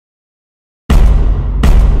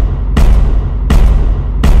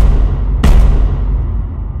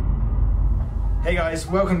guys,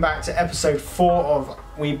 welcome back to episode 4 of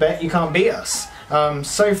We Bet You Can't Beat Us.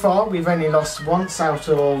 So far we've only lost once out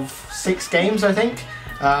of 6 games, I think.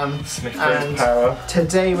 SmithBros power.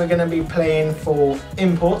 Today we're going to be playing for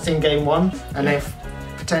imports in game 1, and if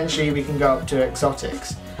potentially we can go up to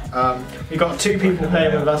exotics. We've got 2 people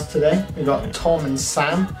playing with us today. We've got Tom and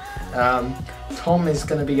Sam. Tom is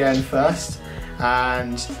going to be going first,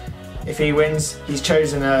 and if he wins, he's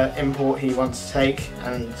chosen an import he wants to take,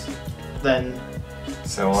 and then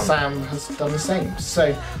Sam has done the same.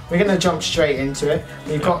 So we're going to jump straight into it.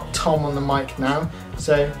 We've got Tom on the mic now,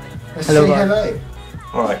 so let's say hello.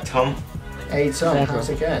 Alright, Tom. Hey Tom, how's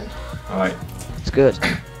it going? Alright. It's good.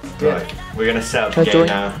 Good. Right, we're going to set up the game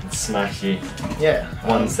now and smash you. Yeah.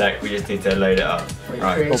 One sec, we just need to load it up.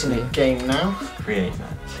 We're creating a game now. Create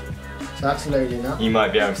match. So that's loading up. You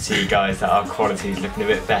might be able to see, guys, that our quality is looking a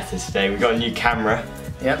bit better today. We've got a new camera.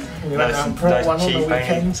 Yep. We went out and brought one on the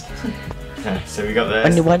weekend. Yeah, so we got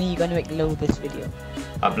this. And when are you going to upload this video?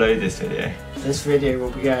 Upload this video. This video will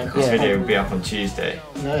be going up. This video will be up on Tuesday.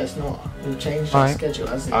 No, it's not. We've changed our schedule,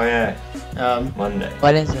 hasn't it? Oh yeah. Monday.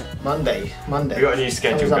 When is it? Monday. We got a new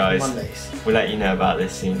schedule, guys. Mondays. We'll let you know about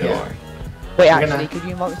this soon, don't worry. Wait, actually, could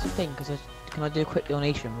you mark this a thing? Because can I do a quick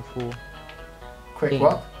donation before? Quick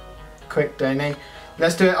what? Quick donate.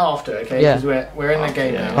 Let's do it after, okay? Because we're in the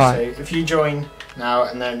game now. So if you join now,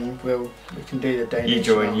 and then we can do the donation. You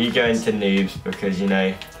join. You go into noobs, because you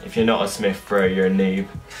know if you're not a SmithBro, you're a noob.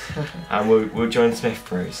 And we'll join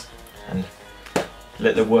SmithBros and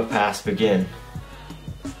let the whoop ass begin.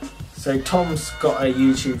 So Tom's got a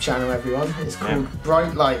YouTube channel, everyone. It's called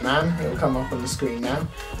Bright Light Man. It'll come up on the screen now.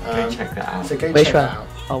 Go check that out. So go check that out.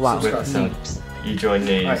 Oh wow, noobs. You join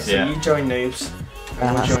noobs, right, so you join noobs,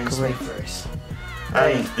 and we'll join SmithBros.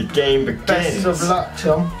 And the game begins. Best of luck,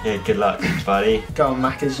 Tom. Yeah, good luck, buddy. Go on,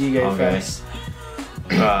 Maccas, you go first.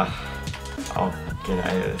 I'll get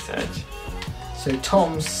out of this edge. So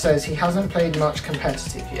Tom says he hasn't played much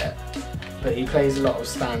competitive yet, but he plays a lot of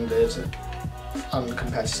standard,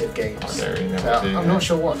 uncompetitive games. I don't really know so what to do. I'm not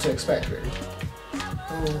sure what to expect, really.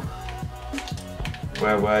 Ooh.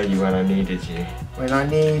 Where were you when I needed you? When I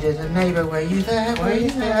needed a neighbour, were you there? Were you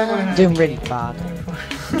there? Doing really bad.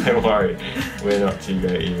 Don't worry, we're not too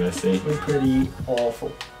great either, see? We're pretty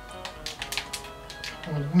awful.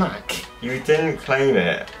 Oh, Mac. You didn't claim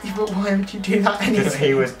it. Yeah, but why would you do that anyway? Because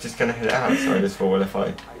he was just going to hit it out, so I just thought, well, if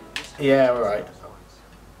I... Yeah, alright.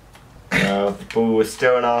 Well, the ball was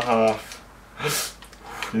still in our half.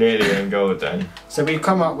 Nearly in goal then. So we've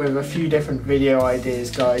come up with a few different video ideas,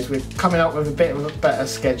 guys. We're coming up with a bit of a better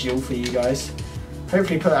schedule for you guys.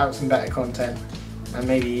 Hopefully put out some better content, and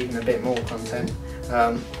maybe even a bit more content.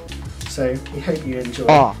 So we hope you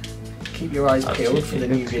enjoy. Keep your eyes peeled for the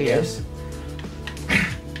new videos.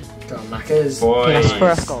 Go on, Maccas. Boys.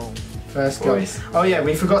 First goal. First goal. Oh yeah,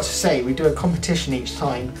 we forgot to say we do a competition each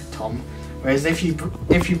time, Tom. Whereas if you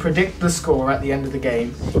predict the score at the end of the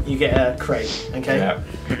game, you get a crate. Okay. Yeah.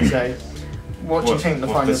 So, what do you think the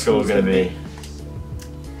final score is going to be?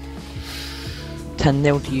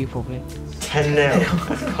 10-0 to you, probably. 10-0.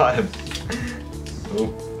 That's quite a...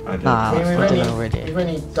 Oh, I don't know. We've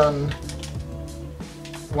only done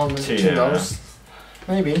 1 and 2 goals.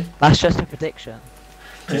 Maybe. That's just a prediction.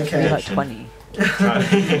 Okay. Like 20.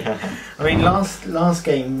 I mean, last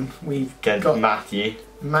game we got Matthew.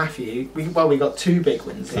 We got 2 big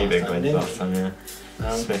wins. 2 big wins last time, yeah.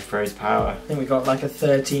 SmithBros power. I think we got like a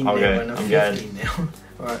 13-0 and a 15-0.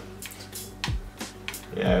 Alright.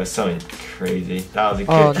 Yeah, it was something crazy. That was a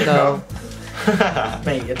good no.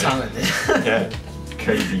 Mate, you're talented. Yeah,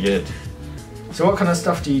 crazy good. So what kind of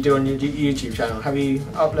stuff do you do on your YouTube channel? Have you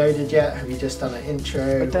uploaded yet? Have you just done an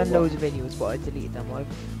intro? I've done loads of videos, but I deleted them.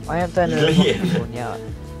 I haven't done a one yet.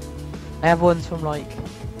 I have ones from like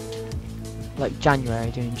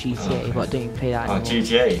January doing GTA, but I don't even play that anymore. Oh,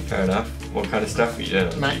 GTA, fair enough. What kind of stuff are you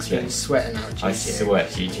doing on Max GTA? been sweating out GTA. I sweat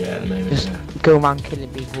GTA at the moment. Just go around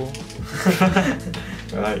killing people.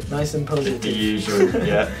 Right. Nice and positive. The usual,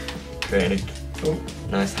 yeah. Creating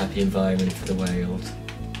a nice happy environment for the world.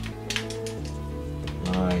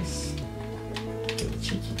 Nice. Good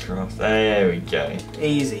cheeky cross. There we go.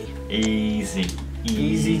 Easy.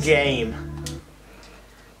 Easy game.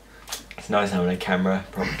 It's nice having a camera,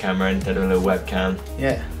 proper camera, instead of a little webcam.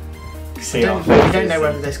 Yeah. We don't know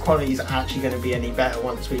whether this quality is actually going to be any better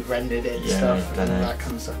once we've rendered it and stuff and that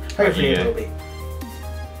kind of stuff. Hopefully it will be.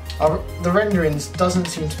 The renderings doesn't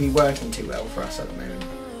seem to be working too well for us at the moment.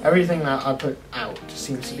 Everything that I put out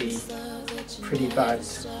seems to be pretty bad.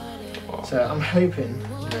 So I'm hoping,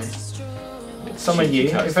 some of you,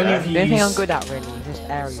 if any of you the only thing I'm good at really is just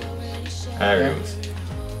aerials. Aerials.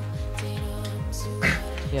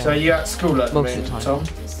 Yeah. So are you at school at the Most of moment, the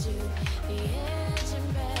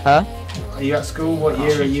Tom? Huh? Are you at school? What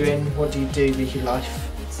year are you in? What do you do with your life?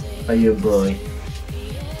 Are you a boy?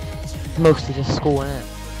 Mostly just school, innit?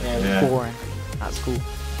 Yeah. Boring at school.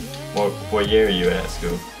 What year are you in at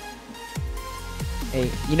school? Hey,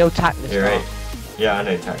 you know Tactless Year Star? 8. Yeah, I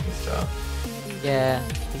know Tackle Star. Yeah,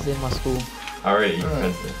 he's in my school. Oh really?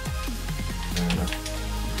 Oh. Fair enough.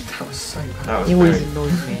 That was so bad. That was He always very...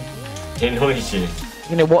 annoys me. He annoys you.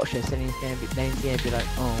 You're gonna watch this and he's gonna be like,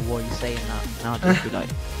 oh, why are you saying that? And I'll just be like,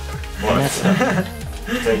 What?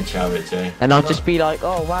 Don't chow it, Jay. and I'll just be like,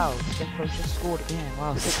 oh wow, SmithBros just scored again.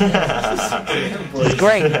 Wow, 6 goals. It's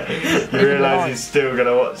great. You realise he's still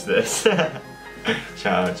gonna watch this.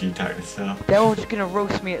 Shout out to you, Tackle Star. They're all just gonna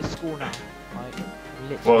roast me at school now. Like,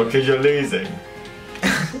 literally. Well, because you're losing.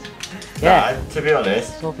 Yeah. Nah, to be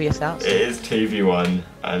honest, It's obvious answer. it is 2v1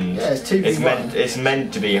 and Yeah, it's 2v1. it's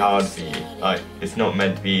meant to be hard for you. Like, it's not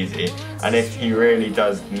meant to be easy. And if he really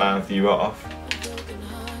does mouth you off,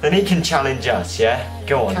 then he can challenge us, yeah?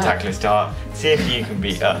 Go on, Tackle Star. See if you can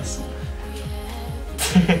beat us.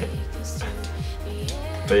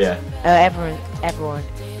 But yeah. Everyone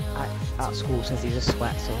at school says he's a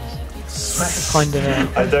sweat, so it's kind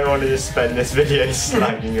of I don't want to just spend this video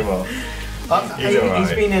slagging him off. He's alright.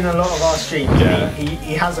 He's been in a lot of our streams. Yeah.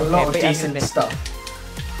 He has a lot of but decent that's stuff.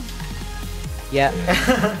 yeah.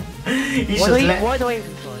 He's Why just do I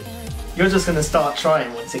even try? You're just gonna start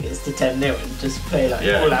trying once it gets to 10-0 and just play like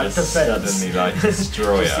all out just defense. suddenly like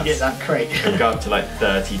destroy just to get us. that crate. And go up to like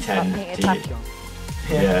 30-10 Tachyon.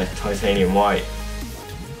 Yeah, titanium white.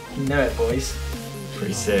 You know it, boys.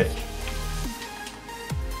 Pretty sick.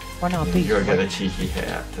 Why not You beat? gotta get a cheeky hit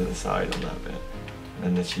out to the side on that bit.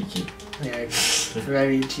 And the cheeky Yeah,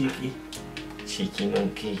 very cheeky.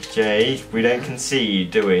 monkey. Jay, we don't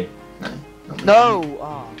concede, do we? No. not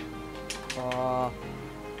No! Oh.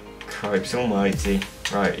 Cripes almighty.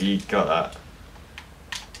 Right, you got that.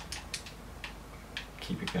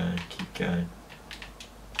 Keep it going, keep going.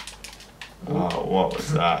 Oh, what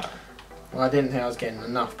was that? Well, I didn't think I was getting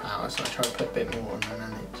enough power, so I tried to put a bit more on, and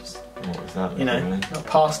then it just, What was that? you know, Really? I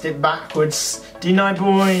passed it backwards. Deny,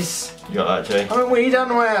 boys. You got that, Jay? Haven't we done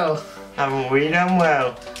well? Haven't we done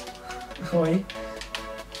well? Oi.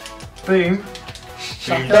 Boom. Boom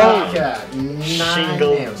Shakalaka.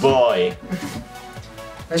 Shingle 9-0. boy.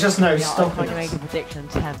 There's just no Yeah, I was stopping going to make us. a prediction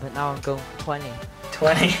 10, but now I'm going for 20.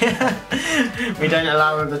 20. We don't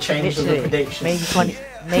allow the change of the Literally, predictions. maybe 20,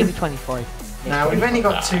 maybe 25. Now we've only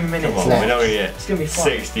got 2 minutes Come on, left. we're not gonna get It's gonna be fun.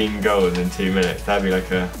 16 goals in 2 minutes. That'd be like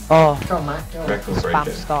a Oh, Come on, Matt. Go on. record Spam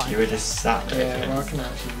breaker. starting. You were just sat there. Yeah, Jay. well, I can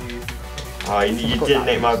actually move. Oh, you got did that.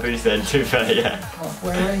 nick my boost then, to be fair, yeah. Oh,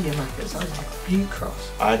 where are you, Maccas? I was like a Butte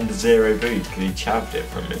Cross. I had 0 boost because he chabbed it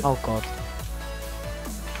from me. oh god.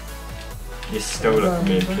 He stole it from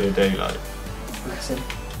me in pure daylight. Bless him.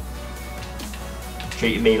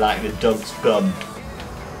 Treated me like the dog's bum.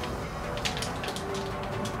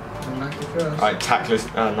 And Macca first. Alright, tackless,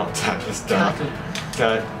 not tackless, Tackle.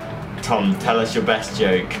 Tom, tell us your best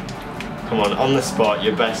joke. Come on the spot,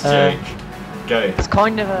 your best joke. Go. It's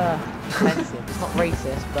kind of offensive. It's not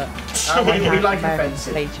racist, but Why do we can't like Americans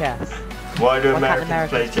offensive? play chess? Why do Why can't Americans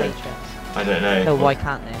play Americans chess? play chess? I don't know. No, why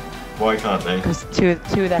can't they? Why can't they? Because two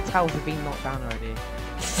of their towers have been knocked down already.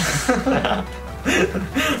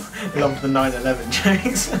 Love the 9/11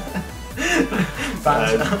 jokes.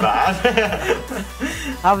 Bad. Bad.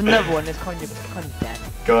 I have another one that's kind of dead.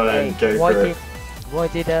 Go on then, go why for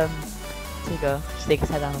did it. Tigger stick his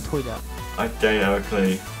head down the toilet? I don't have a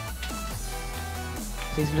clue. So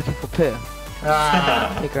he's looking for poo.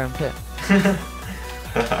 Ah, Tigger and poo.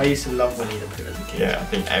 I used to love Winnie the Pooh as a kid. Yeah, I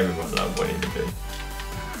think everyone loved Winnie the Pooh.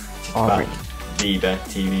 Just Oh, about really? the best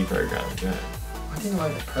TV program, yeah. I didn't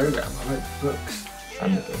like the program. I liked the books.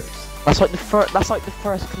 And the books. That's like the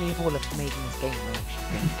first clean ball of making this game.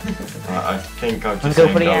 Though. Right, I think I've I'm just going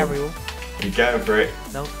seen for the goal. aerial. You going for it?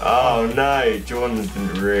 No. Oh no, Jordan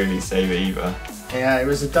didn't really save it either. Yeah, it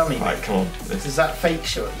was a dummy. Right, mate. come on. Is Let's that fake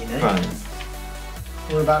shot, you know? run.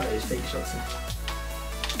 What about those fake shots?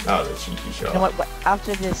 That was a cheeky You shot. know what,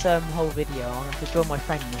 after this whole video, I'm going to join my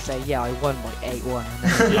friend and say, yeah, I won like 8-1. And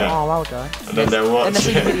then Yeah. oh, well done. And then they'll watch And they'll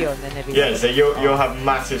see the it. video and then they'll be Yeah, like, so you'll have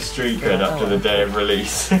massive streak cred up to the day of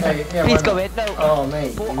release. Hey, yeah, please why go not? in. No. Oh,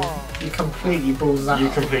 mate. Oh. You completely balls that You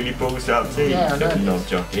up. completely balls up too, Yeah, I you know. little knob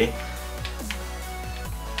jockey.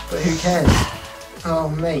 But who cares? Oh,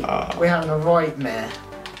 mate. Oh. We're having a right mare.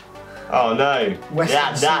 Oh no! West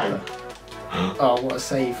Yeah, Ham no! Super. Oh, what a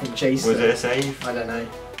save from Jason. Was it a save? I don't know.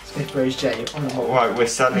 SmithBrosJ on the ball. Right, we're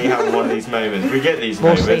suddenly having one of these moments. We get these More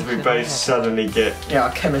moments, safe we than both I have. suddenly get, Yeah,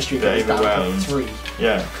 our chemistry They're goes down to overwhelmed. 3.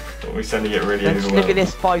 yeah. We suddenly get really Look overwhelmed. at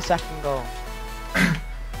this 5-second goal.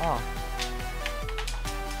 Oh.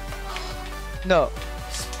 No.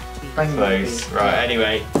 Close. Right,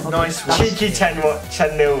 anyway. Nice one. Cheeky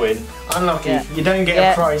 10-0 win. Unlucky. Yeah. You don't get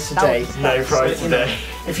Yeah, a prize that today. was- No prize you know, today.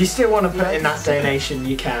 If you still want to put in that donation,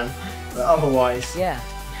 you can. But otherwise, Yeah.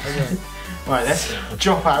 Okay. right. Let's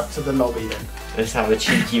drop out to the lobby then. Let's have a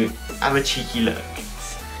cheeky look.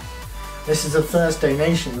 This is the first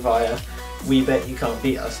donation via We Bet You Can't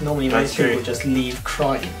Beat Us. Normally That's most people true. just leave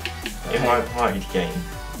crying. In my party game.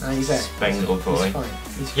 No, he's there. Spangled boy. He's fine.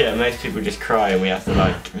 He's Yeah, most people just cry and we have to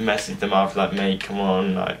like message them after like, mate, come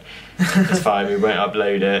on, like it's fine, we won't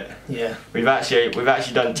upload it. Yeah. We've actually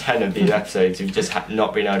done 10 of these episodes. We've just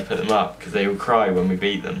not been able to put them up because they will cry when we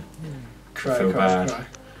beat them. Cry, feel cry, bad. cry.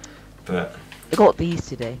 But I got these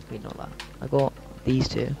today. Wait, not that. I got these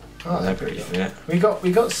two. Oh, they're pretty fit. We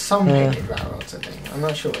got some Yeah. painted railroads, I think. I'm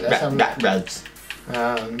not sure. Let's have a look. Reds.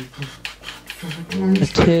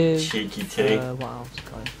 Two. Cheeky T. What else,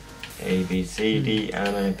 guys? A, B, C, D,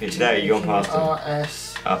 and then P. There, you gone past them.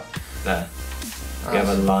 RS. Up there. We have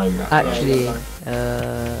a line wrap. Actually,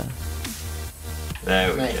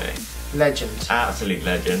 There we Mate. go. Legend. Absolute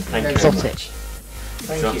legend. Thank you Legend. very exotic. much.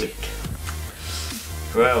 Thank you. Exotic.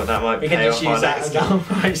 Well, that might We can pay just off our use that next as game. our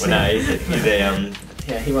price. Well, no, he's a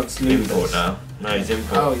Yeah, he wants import lupus. now. No, he's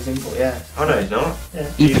import. Oh, he's import. Yeah. Oh no, he's not. Yeah.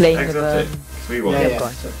 You He's playing with exotic. 'Cause we won. Yeah, Yeah, yeah.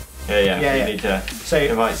 guys. So, yeah. Yeah. We need to. so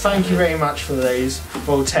Invite thank Sam you in. very much for those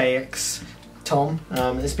voltaics, Tom.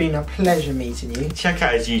 It's been a pleasure meeting you. Check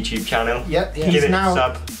out his YouTube channel. Yep, Yeah. Give he's it a now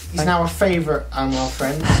sub. he's now a favourite and our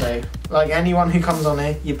friend. So like anyone who comes on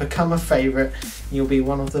here, you become a favourite. You'll be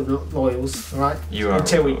one of the loyals, all right? You are.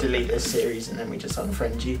 Until we a- delete this series and then we just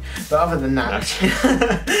unfriend you. But other than that,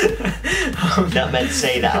 Not meant to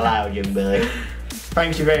say that aloud, young Billy.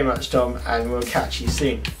 thank you very much, Tom, and we'll catch you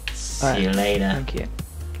soon. See you later. Thank you.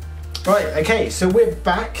 Right, okay, so we're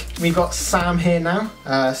back. We've got Sam here now.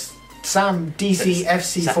 Sam DC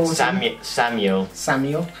FC14. Samuel.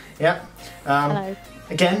 Samuel, yep. Hello.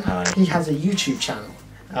 Again, Hi. he has a YouTube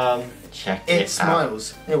channel. Check It it out.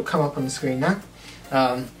 Smiles. It will come up on the screen now.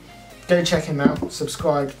 Go check him out,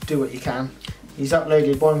 subscribe, do what you can. He's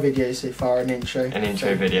uploaded one video so far, an intro. An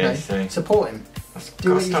intro video, so- support him. Do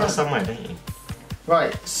Gotta what you start can. somewhere, don't you?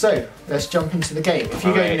 Right, so let's jump into the game. If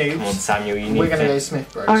you Alright, go come on, noobs, Samuel, you we're need going to to. go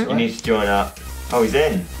Smith Bros. Alright. You need to join up. Oh, he's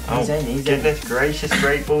in. He's Oh, in, he's in. goodness gracious,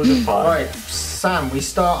 great balls of fire. Right, Sam, we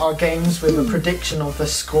start our games with a prediction of the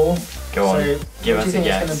score. Go on, So, give what us do you a think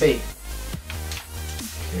guess. it's going to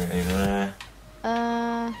be? Here, over there.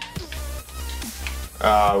 Uh,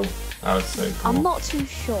 Oh, that was so cool. I'm not too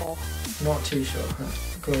sure. Not too sure. Huh?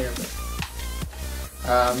 Glory of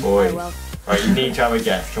it. Boy. Oh well. Right, you need to have a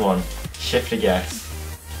guess. Come on, shift a guess.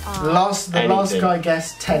 The last Anything. guy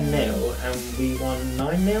guessed 10-0 and we won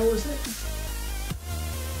 9-0, was it?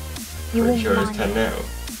 You Pretty won sure it's 9.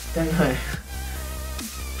 10-0. Don't know.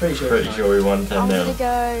 Pretty sure. Pretty it's sure we won I'm gonna 10-0.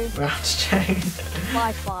 go We'll have to change.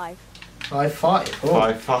 5-5. 5-5.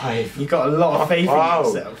 Oh, 5-5. you got a lot of faith Wow. in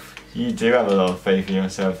yourself. You do have a lot of faith in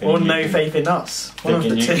yourself. Or thinking no you can- faith in us. One of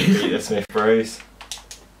Thinking the you can beat two. the Smith Bros.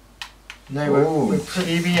 No, Ooh, we're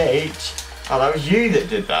pretty... TBH. Oh, that was you that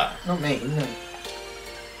did that. Not me, no.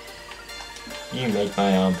 You made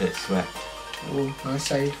my armpit sweat. Oh, nice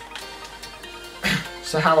save.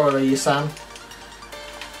 So how old are you, Sam?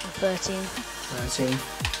 13.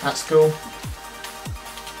 13. At school?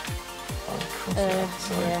 Oh, of course not.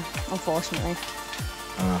 Sorry. Yeah, unfortunately.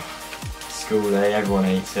 Oh, school, eh? Everyone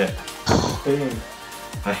hates it. Boom.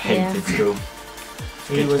 I hated school.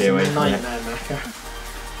 He Good to was be a away from it. nightmare, Macca.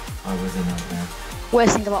 I was a nightmare.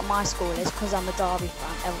 Worst thing about my school is because I'm a Derby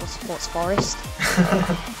fan, everyone supports Forest.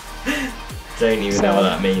 Don't even know what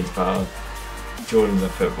that means, but Jordan's a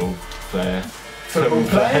football player. Football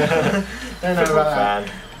player? Don't know Football about that.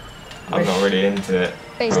 fan. I'm not really into it.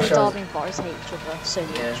 Basically, Right. Derby and Forest hate each other so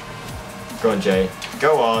much. Yeah. Go on, Jay.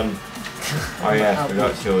 Go on. Oh yeah, Out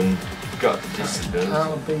forgot boost. Jordan. Got the discipline.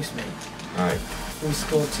 That'll boost me. Right, We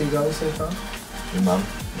scored 2 goals so far. your mum.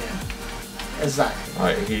 Yeah. Exactly.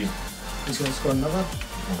 Right, who's Who's going to score another?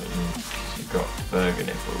 you got burger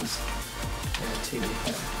nipples. Yeah, 2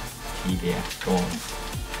 TBF, go on.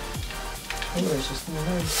 Oh, there's just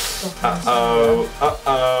no stop.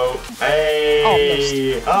 Uh-oh,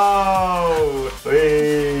 hey, oh,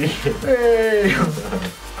 wee. Hey!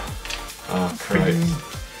 Oh,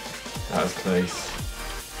 Christ, that was close.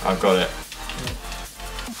 I've got it.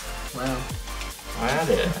 Wow. I had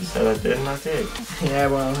it, I said I did and I did. Yeah,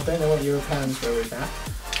 well, I don't know what your plans were with that.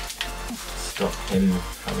 Stop him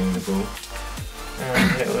having the ball.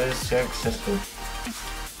 And it was successful.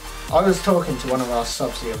 I was talking to one of our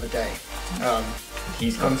subs the other day.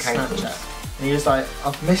 He's on got cankles. Snapchat. And he was like,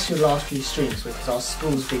 I've missed your last few streams because our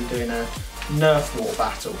school's been doing a Nerf war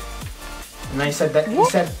battle. And they said that he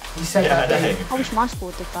said Yeah, that I they, know. I wish my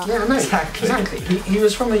school did that. yeah, I know, Exactly. He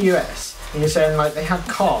was from the US. And he was saying like they had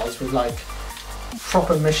cars with like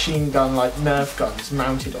proper machine gun like Nerf guns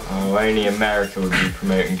mounted on them. Oh, only America would be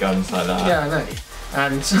promoting guns like that. Yeah, I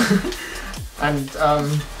know. And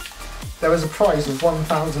there was a prize of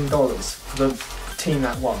 $1,000 for the team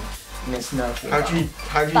that won in this Nerf war. How do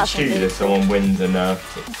you That's choose if someone wins a Nerf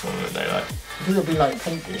tournament though? Like, Because it'll be like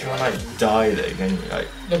paintball. you try and like die though, don't you? Like,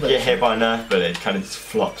 Yeah, but- get hit by a Nerf bullet, it kind of just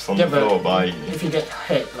flops on Yeah, the but floor by you. if you get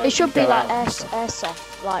hit, like, It should you be go like out and stuff.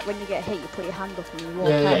 airsoft. Like when you get hit, you put your hand up and you walk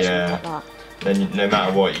Yeah, out. yeah. Something Yeah. like that. Then no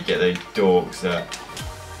matter what, you get those dorks that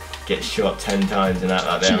get shot 10 times and act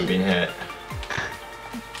like they haven't been hit.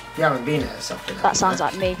 You haven't been at something. That sounds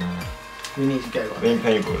like me. We need to go I've on. been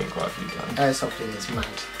paintballing quite a few times. Airsofting is mad.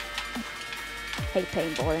 Hate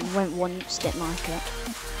paintballing. Went once, didn't like it.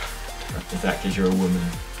 Is that because you're a woman?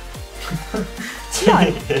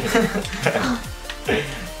 No.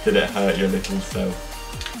 Did it hurt your little self?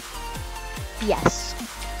 Yes.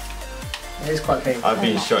 It is quite painful. I've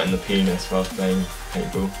been shot in the penis whilst playing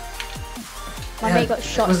paintball. My Yeah. mate got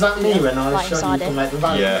shot. Was that me when I was right shot you inside from it. like the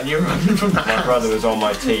valley Yeah. and you were running from that My house? brother was on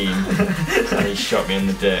my team and he shot me in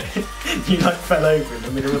the dick. You like fell over in the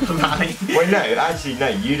middle of the valley. Well, no, actually, no,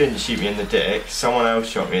 you didn't shoot me in the dick. Someone else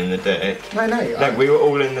shot me in the dick. No, No, we were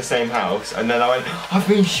all in the same house, and then I went, I've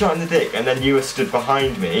been shot in the dick, and then you were stood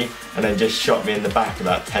behind me, and then just shot me in the back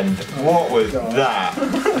about 10 times. What was God. that?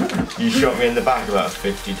 You shot me in the back about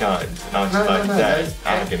 50 times, and I was No, just like, no, there's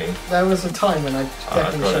agony. There was a time when I Oh,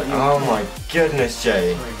 definitely shot you. oh my goodness,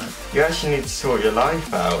 Jay. Sorry, man. You actually need to sort your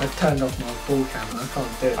life I out. turned off my ball camera. I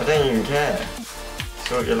can't do it. I don't even care.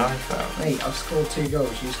 Sort your life out. Mate, I've scored 2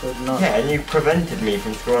 goals. You scored 9. Yeah, and you prevented me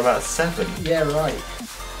from scoring about 7. Yeah, right.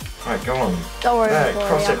 Right, go on. Don't worry, No, boy,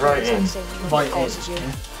 cross I'll it do right the in. exact same Right goals in. as you.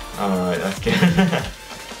 Yeah. Alright, that's good.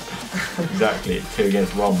 Exactly, 2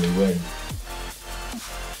 against 1, we win.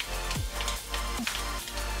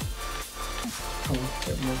 Come on,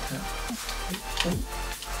 get more tap. Oh,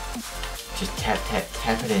 Just tap, tap,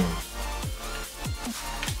 tap it in.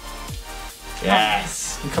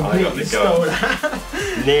 Yes! you I got completely the stole goal.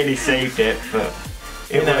 that. Nearly saved it, but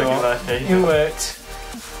it You know worked. what? Last It worked.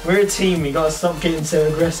 We're a team. We gotta stop getting so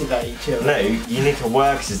aggressive at each other. No, you need to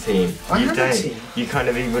work as a team. I You am a don't. team. You kind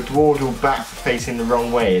of either dawdle back facing the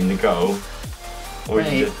wrong way in the goal, or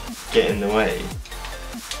Mate. you just get in the way.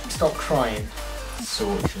 Stop crying.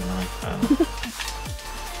 Sort your life out.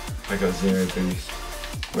 I got 0 boost.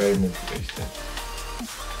 Where is the booster?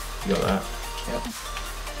 You got that? Yep.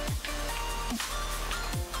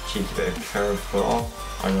 Cheeky bit of curveball.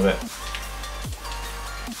 I got it.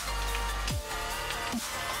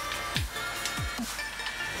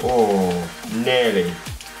 Oh, nearly.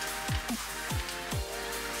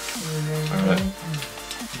 I got it.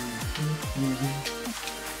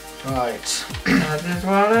 Right. I just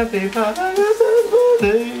wanna be part of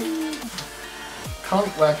somebody.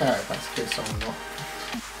 Can't work out if that's a good song or not.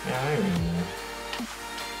 Yeah, I don't know.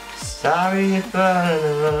 Sorry if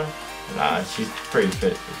I... Nah, she's pretty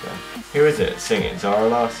fit for that. Who is it singing? Zara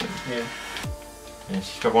Larsson? Yeah. Yeah,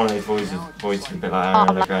 she's got one of those voices a bit like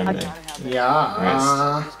Ariana Grande.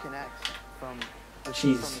 Yeah.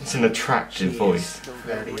 She's It's an attractive voice.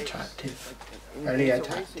 very attractive. Very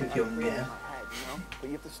attractive young girl.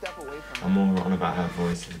 I'm more on about her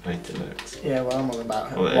voice as opposed to looks. Yeah, well, I'm all about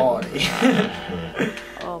her Well, body.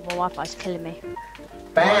 Oh, my Wi-Fi's killing me.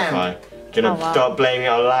 Bam! Wi-Fi. Gonna Oh, wow. start blaming it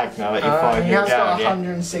on lag now that you're 5 He years has got down, yeah?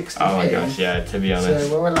 160 Oh my ping, gosh, yeah, to be honest.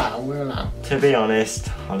 So we're allowed. To be honest,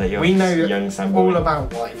 I'll let you We know young Sam all boy. about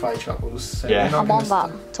Wi-Fi troubles, so Yeah. we're not I'm on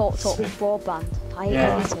gonna that. Talk Smith. broadband. I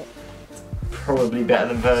Yeah. hate it. Probably better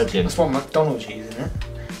than Virgin. That's what McDonald's using it.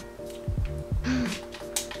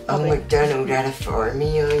 Oh, McDonald had a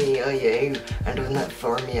farmy, oh, and on that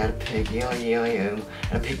farm he had a piggy, oh, and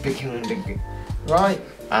a pig, and a pig. Right.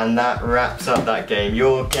 And that wraps up that game.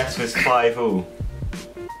 Your guess was 5-all,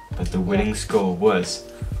 but the winning score was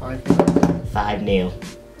 5-0.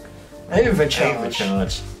 Overcharge.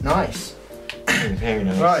 Overcharge. Nice. Very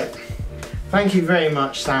nice. Right. Thank you very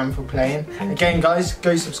much, Sam, for playing. Thank Again, you. guys,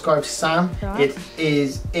 go subscribe to Sam. Right.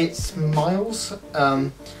 It's Miles.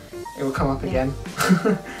 It will come up again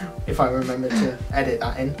if I remember to edit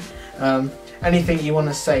that in. Anything you want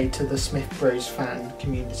to say to the SmithBros fan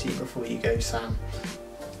community before you go, Sam?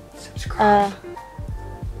 Subscribe.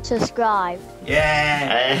 Subscribe.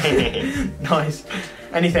 Yeah. Hey. Nice.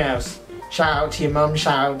 Anything else? Shout out to your mum.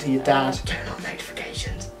 Shout out to your dad. Turn on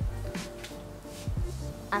notifications.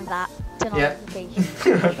 And that. acting Yeah. on the key.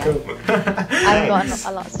 Cool. I haven't got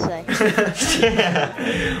a lot to say.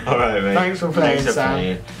 Alright, mate. Thanks for playing, Thanks for Sam.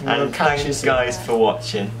 playing. We'll And catch you thanks, soon. guys, for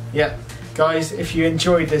watching. Yeah, guys, if you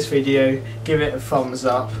enjoyed this video, give it a thumbs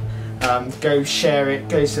up. Go share it,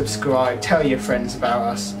 go subscribe, tell your friends about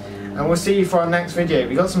us, and we'll see you for our next video.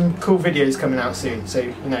 We've got some cool videos coming out soon, so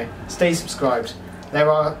you know, stay subscribed.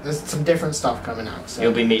 There's some different stuff coming out. So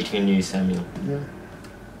You'll be meeting a new Samuel. yeah.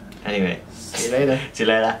 Anyway, See you later. see you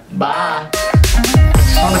later. Bye.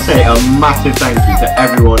 I want to say a massive thank you to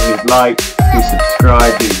everyone who's liked, who's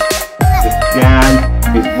subscribed, who's scanned,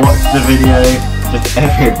 who's watched the video, just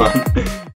everyone.